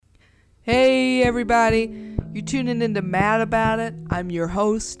Hey everybody, you're tuning into Mad About It. I'm your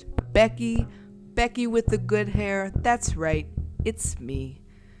host, Becky with the good hair. That's right, it's me.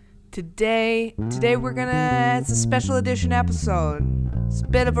 Today we're gonna, it's a special edition episode. It's a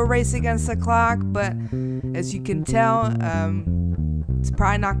bit of a race against the clock, but as you can tell, it's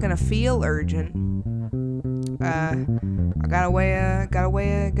probably not gonna feel urgent. I got a way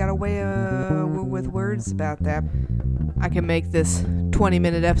with words about that. I can make this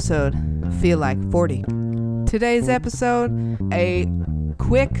 20-minute episode feel like 40. Today's episode, a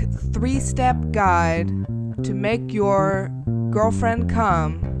quick 3-step guide to make your girlfriend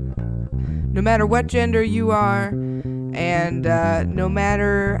come, no matter what gender you are, and no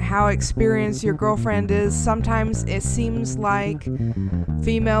matter how experienced your girlfriend is. Sometimes it seems like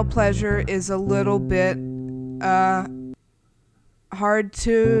female pleasure is a little bit hard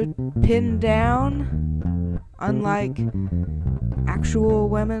to pin down, unlike actual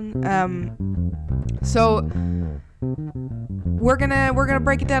women. So we're gonna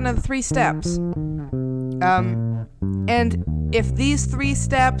break it down into 3 steps. And if these 3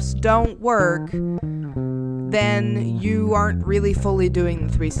 steps don't work, then you aren't really fully doing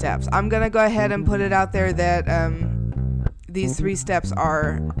the 3 steps. I'm gonna go ahead and put it out there that these 3 steps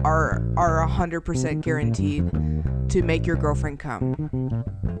are 100% guaranteed to make your girlfriend come.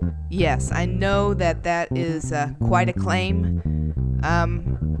 Yes, I know that is quite a claim. I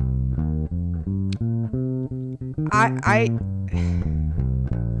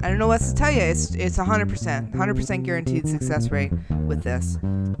don't know what to tell you. It's 100% guaranteed success rate with this.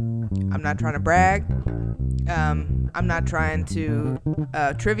 I'm not trying to brag. I'm not trying to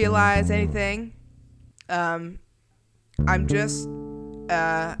trivialize anything. I'm just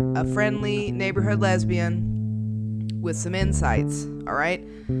a friendly neighborhood lesbian with some insights, all right?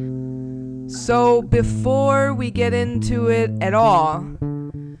 So before we get into it at all,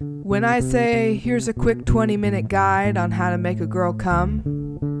 when I say here's a quick 20-minute guide on how to make a girl come,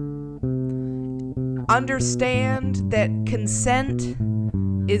 understand that consent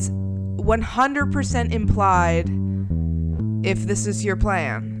is 100% implied if this is your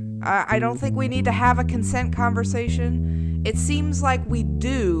plan. I don't think we need to have a consent conversation. It seems like we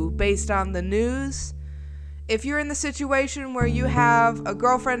do based on the news. If you're in the situation where you have a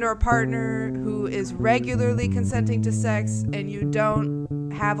girlfriend or a partner who is regularly consenting to sex and you don't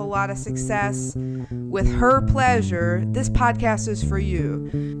have a lot of success with her pleasure, this podcast is for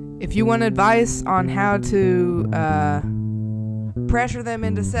you. If you want advice on how to pressure them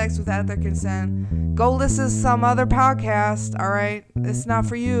into sex without their consent, go listen to some other podcast, all right? It's not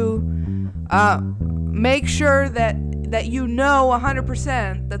for you. Make sure that you know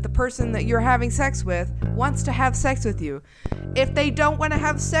 100% that the person that you're having sex with wants to have sex with you. If they don't want to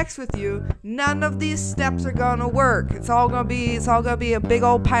have sex with you, none of these steps are gonna work. It's all gonna be a big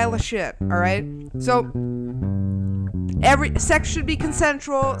old pile of shit, all right? So sex should be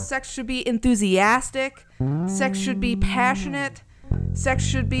consensual, sex should be enthusiastic, sex should be passionate, sex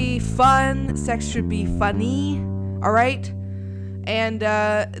should be fun, sex should be funny, all right? And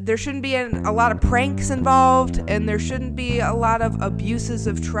there shouldn't be a lot of pranks involved, and there shouldn't be a lot of abuses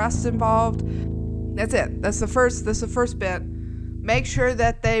of trust involved. That's it. That's the first bit. Make sure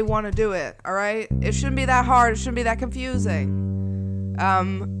that they want to do it, all right? It shouldn't be that hard. It shouldn't be that confusing.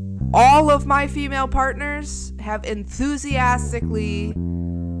 All of my female partners have enthusiastically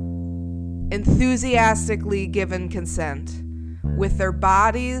given consent with their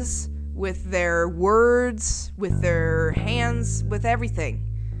bodies, with their words, with their hands, with everything,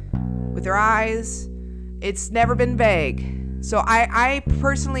 with their eyes. It's never been vague. So I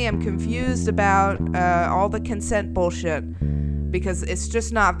personally am confused about all the consent bullshit because it's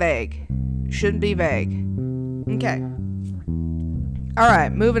just not vague. It shouldn't be vague. Okay. All right,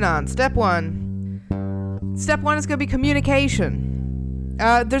 moving on. Step 1. Step 1 is going to be communication.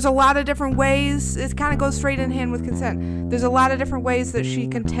 There's a lot of different ways. It kind of goes straight in hand with consent. There's a lot of different ways that she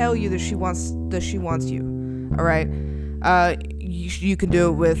can tell you that she wants you. All right. You can do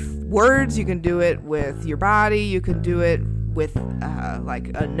it with words. You can do it with your body. You can do it with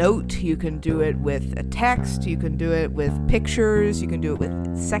like a note. You can do it with a text. You can do it with pictures. You can do it with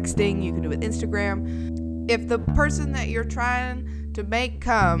sexting. You can do it with Instagram. If the person that you're trying to make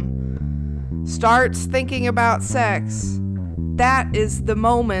come starts thinking about sex, that is the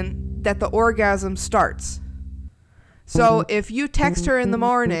moment that the orgasm starts. So if you text her in the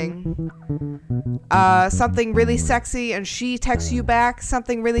morning something really sexy and she texts you back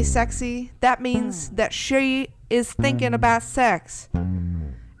something really sexy, that means that she is thinking about sex.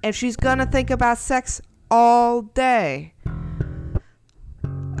 And she's gonna think about sex all day.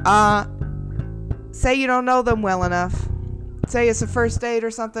 Say you don't know them well enough. say it's a first date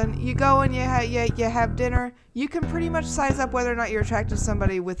or something. You go and you have dinner. You can pretty much size up whether or not you're attracted to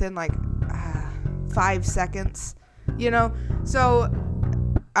somebody within like 5 seconds. You know? So,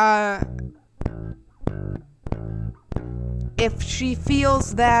 if she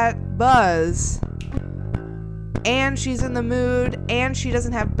feels that buzz and she's in the mood and she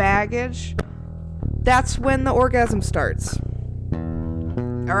doesn't have baggage, that's when the orgasm starts.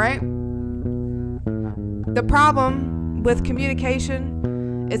 All right? The problem with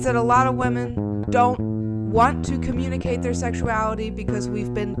communication is that a lot of women don't want to communicate their sexuality because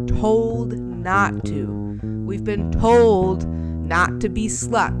we've been told not to. We've been told not to be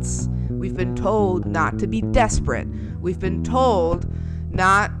sluts. We've been told not to be desperate. We've been told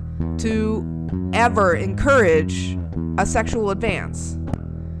not to ever encourage a sexual advance.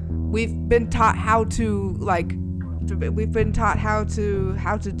 We've been taught how to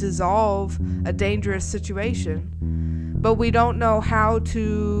dissolve a dangerous situation, but we don't know how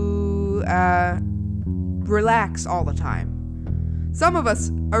to relax all the time. Some of us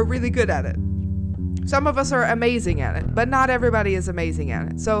are really good at it. Some of us are amazing at it, but not everybody is amazing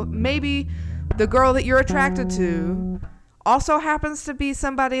at it. So maybe the girl that you're attracted to also happens to be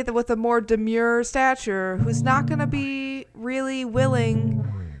somebody that with a more demure stature who's not going to be really willing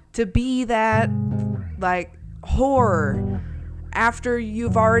to be that like whore after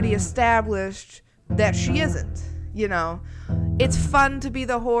you've already established that she isn't. You know, it's fun to be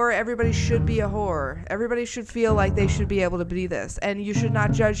the whore. Everybody should be a whore. Everybody should feel like they should be able to be this. And you should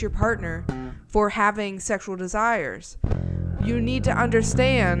not judge your partner for having sexual desires. You need to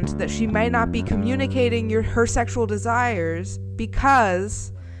understand that she may not be communicating her sexual desires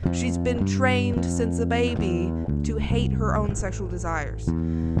because she's been trained since a baby to hate her own sexual desires.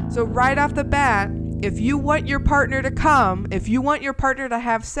 So right off the bat, if you want your partner to come, if you want your partner to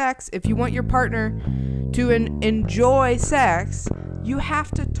have sex, if you want your partner to enjoy sex, you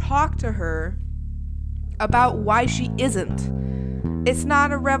have to talk to her about why she isn't. It's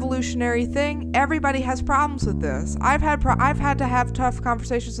not a revolutionary thing. Everybody has problems with this. I've had to have tough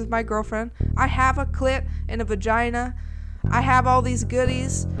conversations with my girlfriend. I have a clit and a vagina. I have all these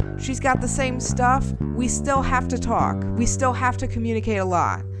goodies. She's got the same stuff. We still have to talk. We still have to communicate a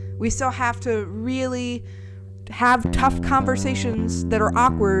lot. We still have to really have tough conversations that are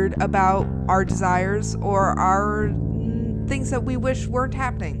awkward about our desires or our things that we wish weren't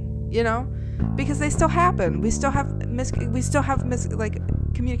happening, you know? Because they still happen. We still have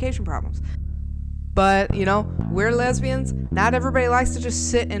communication problems. But, you know, we're lesbians. Not everybody likes to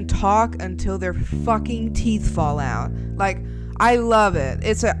just sit and talk until their fucking teeth fall out. Like, I love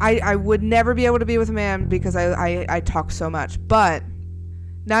it. I would never be able to be with a man because I talk so much. But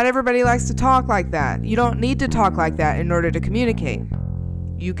not everybody likes to talk like that. You don't need to talk like that in order to communicate.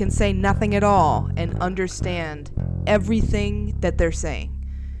 You can say nothing at all and understand everything that they're saying.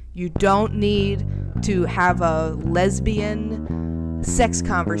 You don't need to have a lesbian sex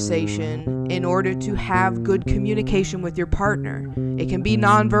conversation in order to have good communication with your partner. It can be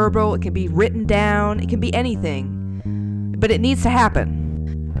nonverbal, it can be written down, it can be anything, but it needs to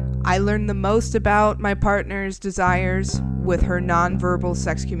happen. I learned the most about my partner's desires with her nonverbal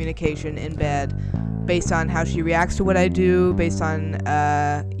sex communication in bed, based on how she reacts to what I do, based on,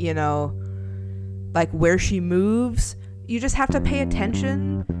 like where she moves. You just have to pay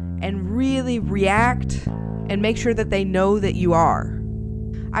attention and really react and make sure that they know that you are.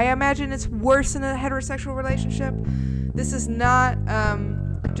 I imagine it's worse in a heterosexual relationship. This is not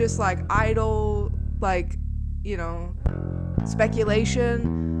just like idle,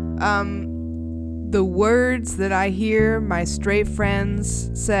 speculation. The words that I hear my straight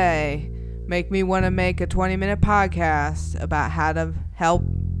friends say make me want to make a 20-minute podcast about how to help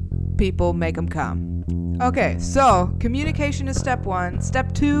people make them come. Okay, so communication is step 1.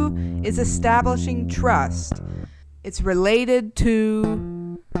 Step 2 is establishing trust. It's related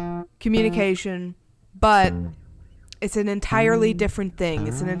to communication, but it's an entirely different thing.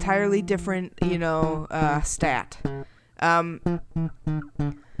 It's an entirely different, stat.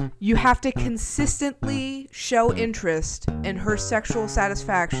 You have to consistently show interest in her sexual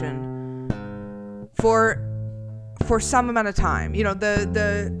satisfaction for some amount of time. You know,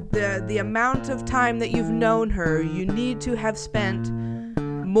 the amount of time that you've known her, you need to have spent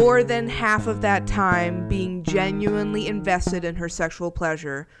more than half of that time being genuinely invested in her sexual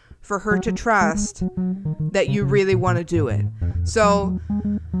pleasure for her to trust that you really want to do it. So,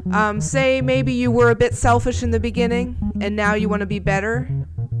 say maybe you were a bit selfish in the beginning and now you want to be better.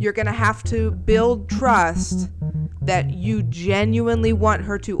 You're going to have to build trust that you genuinely want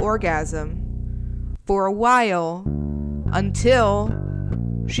her to orgasm for a while until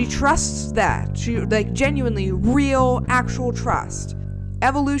She trusts that. She, like, genuinely, real, actual trust.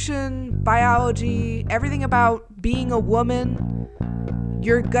 Evolution, biology, everything about being a woman,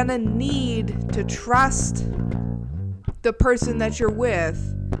 you're gonna need to trust the person that you're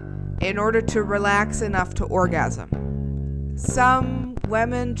with in order to relax enough to orgasm. Some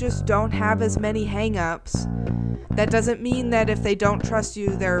women just don't have as many hang-ups. That doesn't mean that if they don't trust you,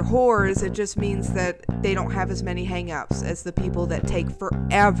 they're whores. It just means that they don't have as many hang-ups as the people that take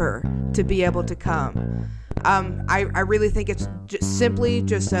forever to be able to come. I really think it's simply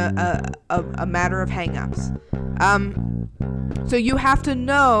a matter of hang-ups. So you have to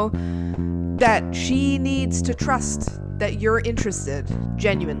know that she needs to trust that you're interested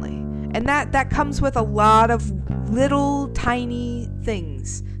genuinely. And that comes with a lot of little tiny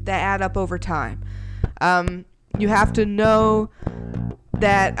things that add up over time. You have to know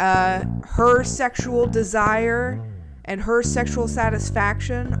that her sexual desire and her sexual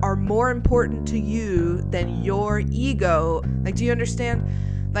satisfaction are more important to you than your ego. Like, do you understand?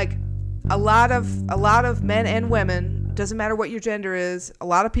 Like, a lot of men and women, doesn't matter what your gender is, a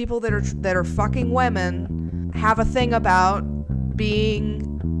lot of people that are fucking women have a thing about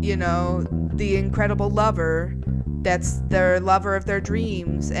being, you know, the incredible lover that's their lover of their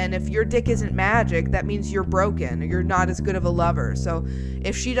dreams. And if your dick isn't magic, that means you're broken or you're not as good of a lover. So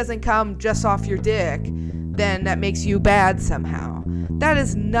if she doesn't come just off your dick, then that makes you bad somehow. That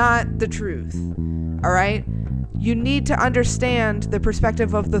is not the truth. All right? You need to understand the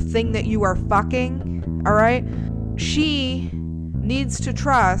perspective of the thing that you are fucking. All right? She needs to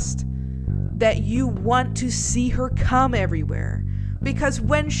trust that you want to see her come everywhere. Because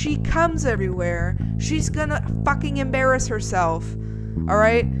when she comes everywhere, she's gonna fucking embarrass herself. All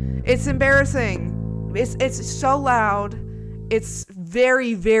right? It's embarrassing. It's so loud. It's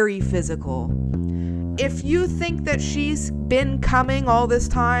very, very physical. If you think that she's been coming all this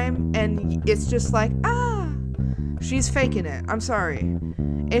time and it's just like, she's faking it. I'm sorry.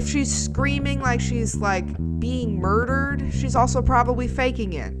 If she's screaming like she's like being murdered, she's also probably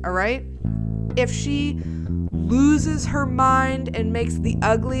faking it. All right? If she loses her mind and makes the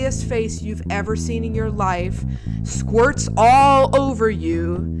ugliest face you've ever seen in your life, squirts all over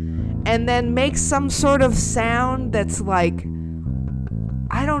you, and then makes some sort of sound that's like,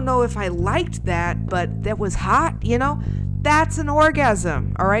 I don't know if I liked that, but that was hot, you know? That's an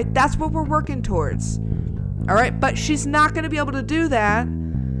orgasm, all right? That's what we're working towards, all right? But she's not going to be able to do that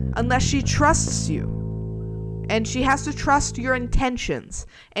unless she trusts you. And she has to trust your intentions.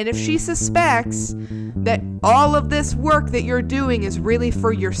 And if she suspects that all of this work that you're doing is really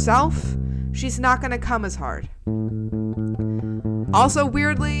for yourself, she's not going to come as hard. Also,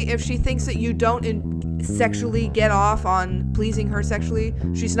 weirdly, if she thinks that you don't sexually get off on pleasing her sexually,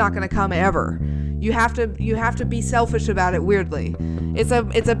 she's not going to come ever. You have to be selfish about it, weirdly. It's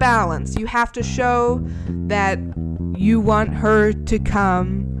a balance. You have to show that you want her to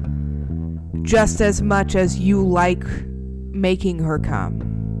come just as much as you like making her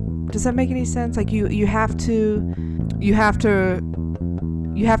come. Does that make any sense? Like you have to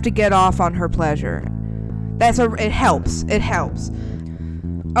get off on her pleasure. It helps.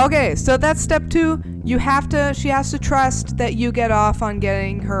 Okay, so that's step 2. She has to trust that you get off on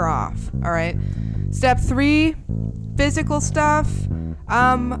getting her off. All right. Step 3, physical stuff.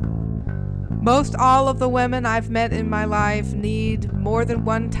 Most all of the women I've met in my life need more than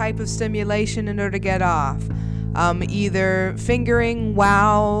one type of stimulation in order to get off. Either fingering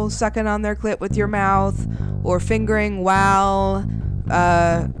while sucking on their clit with your mouth, or fingering while,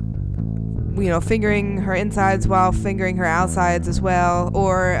 fingering her insides while fingering her outsides as well,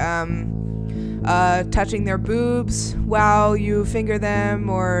 or touching their boobs while you finger them,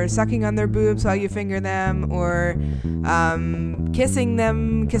 or sucking on their boobs while you finger them, or kissing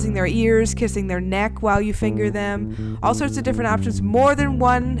them, kissing their ears, kissing their neck while you finger them. All sorts of different options. More than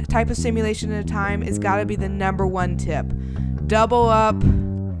one type of stimulation at a time is got to be the number one tip. Double up.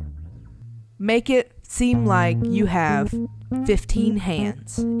 Make it seem like you have 15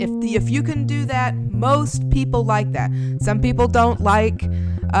 hands. If you can do that, most people like that. Some people don't like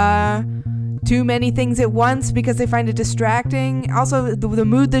too many things at once because they find it distracting. Also, the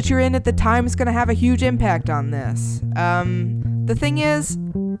mood that you're in at the time is going to have a huge impact on this.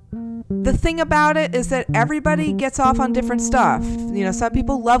 The thing about it is that everybody gets off on different stuff. You know, some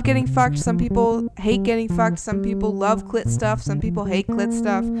people love getting fucked, some people hate getting fucked, some people love clit stuff, some people hate clit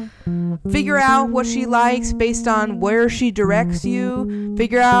stuff. Figure out what she likes based on where she directs you.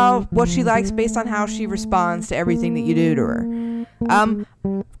 Figure out what she likes based on how she responds to everything that you do to her.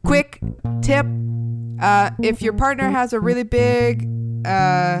 Quick tip, if your partner has a really big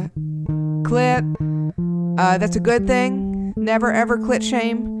clit, that's a good thing. never ever clit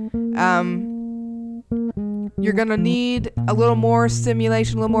shame. You're gonna need a little more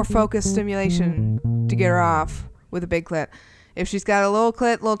stimulation, a little more focused stimulation to get her off with a big clit. If she's got a little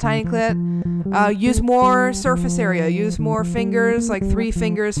clit, little tiny clit, use more surface area. Use more fingers, like 3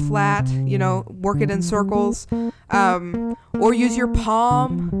 fingers flat, work it in circles. Or use your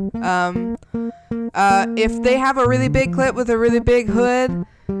palm. If they have a really big clit with a really big hood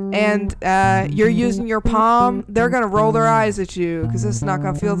and you're using your palm, they're going to roll their eyes at you because it's not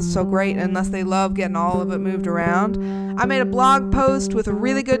going to feel so great unless they love getting all of it moved around. I made a blog post with a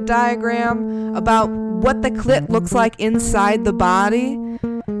really good diagram about what the clit looks like inside the body,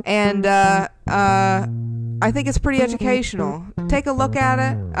 and I think it's pretty educational. Take a look at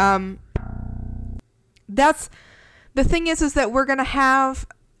it. That's the thing is that we're gonna have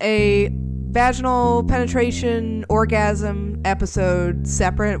a vaginal penetration orgasm episode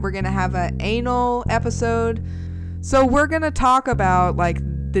separate. We're gonna have an anal episode, so we're gonna talk about like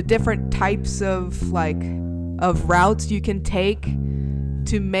the different types of routes you can take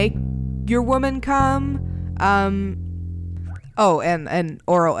to make your woman come. And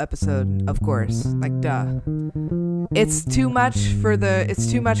oral episode, of course, like duh. It's too much for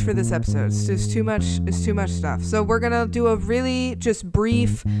this episode. It's just too much stuff. So we're gonna do a really just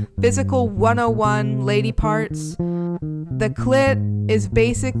brief physical 101 lady parts. The clit is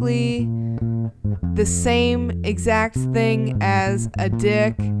basically the same exact thing as a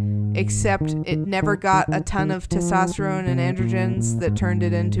dick, except it never got a ton of testosterone and androgens that turned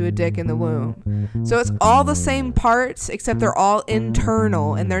it into a dick in the womb. So it's all the same parts, except they're all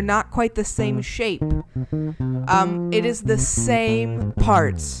internal and they're not quite the same shape. It is the same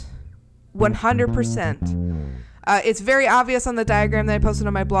parts, 100%. It's very obvious on the diagram that I posted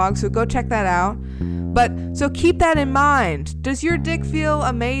on my blog, so go check that out. But so keep that in mind. Does your dick feel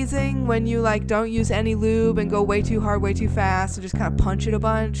amazing when you don't use any lube and go way too hard, way too fast, and just kind of punch it a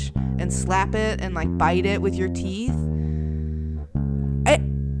bunch and slap it and bite it with your teeth?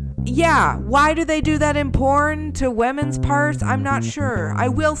 Yeah, why do they do that in porn to women's parts? I'm not sure. I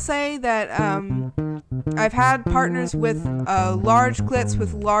will say that I've had partners with large clits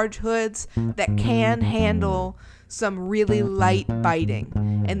with large hoods that can handle some really light biting,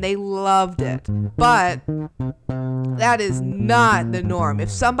 and they loved it. But that is not the norm.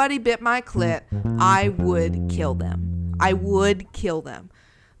 If somebody bit my clit, I would kill them. I would kill them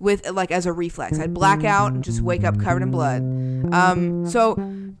with as a reflex. I'd black out and just wake up covered in blood. So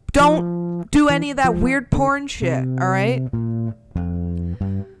don't do any of that weird porn shit, all right?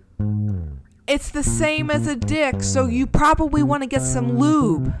 It's the same as a dick, so you probably want to get some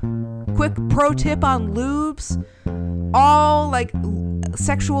lube. Quick pro tip on lubes. All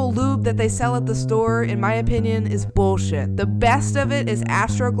sexual lube that they sell at the store, in my opinion, is bullshit. The best of it is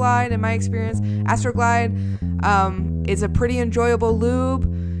Astroglide, in my experience. Astroglide is a pretty enjoyable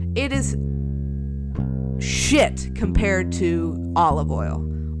lube. It is shit compared to olive oil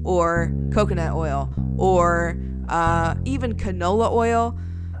or coconut oil or even canola oil,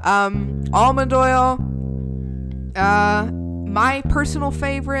 almond oil. My personal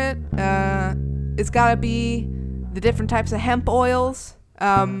favorite it's gotta be the different types of hemp oils.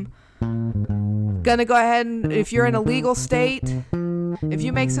 Gonna go ahead and, if you're in a legal state, if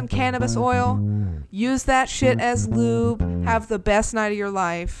you make some cannabis oil, use that shit as lube. Have the best night of your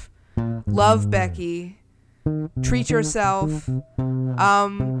life. Love Becky. Treat yourself.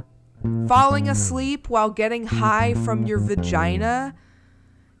 Falling asleep while getting high from your vagina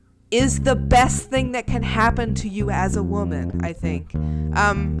is the best thing that can happen to you as a woman, I think.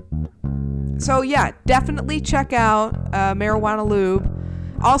 So yeah, definitely check out Marijuana Lube.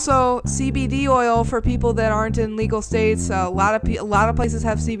 Also, CBD oil for people that aren't in legal states. A lot of places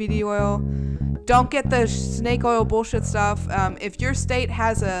have CBD oil. Don't get the snake oil bullshit stuff. If your state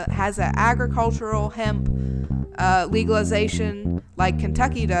has a agricultural hemp legalization like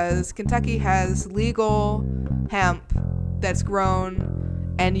Kentucky does, Kentucky has legal hemp that's grown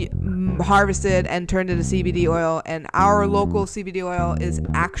and harvested and turned into CBD oil, and our local CBD oil is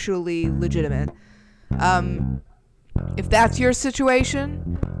actually legitimate. If that's your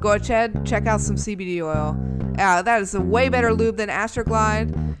situation, go ahead, check out some CBD oil. That is a way better lube than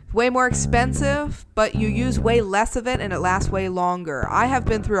Astroglide. Way more expensive, but you use way less of it and it lasts way longer. I have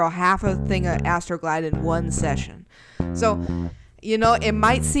been through a half a thing of Astroglide in one session. So, it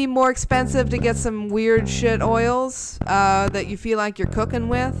might seem more expensive to get some weird shit oils that you feel like you're cooking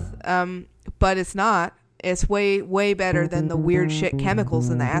with, but it's not. It's way, way better than the weird shit chemicals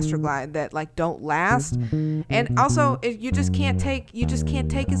in the Astroglide that like don't last. And also, you just can't take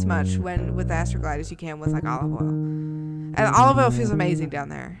as much with Astroglide as you can with like olive oil. And olive oil feels amazing down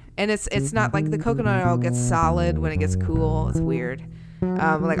there. And it's not like the coconut oil gets solid when it gets cool. It's weird.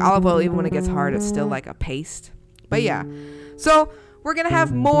 Like olive oil, even when it gets hard, it's still like a paste. But yeah, so we're gonna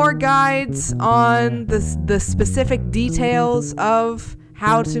have more guides on the specific details of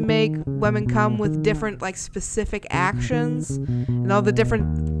how to make women come with different like specific actions and all the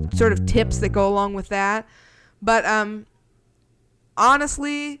different sort of tips that go along with that. But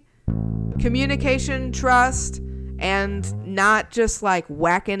honestly, communication, trust, and not just like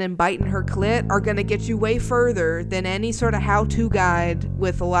whacking and biting her clit are going to get you way further than any sort of how-to guide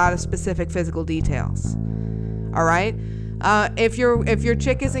with a lot of specific physical details. All right? If your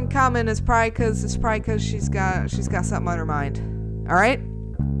chick isn't coming, it's probably because she's got something on her mind. All right?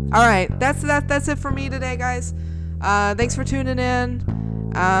 All right, that's it for me today, guys. Thanks for tuning in.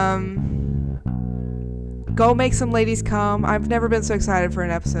 Go make some ladies come. I've never been so excited for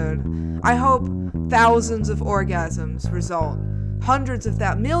an episode. I hope thousands of orgasms result,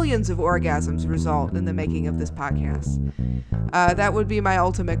 millions of orgasms result in the making of this podcast. That would be my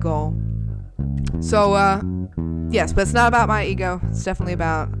ultimate goal. So, yes, but it's not about my ego. It's definitely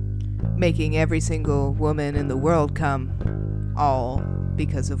about making every single woman in the world come, all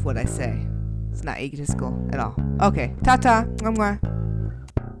because of what I say. It's not egotistical at all. Okay, ta-ta. Mwah.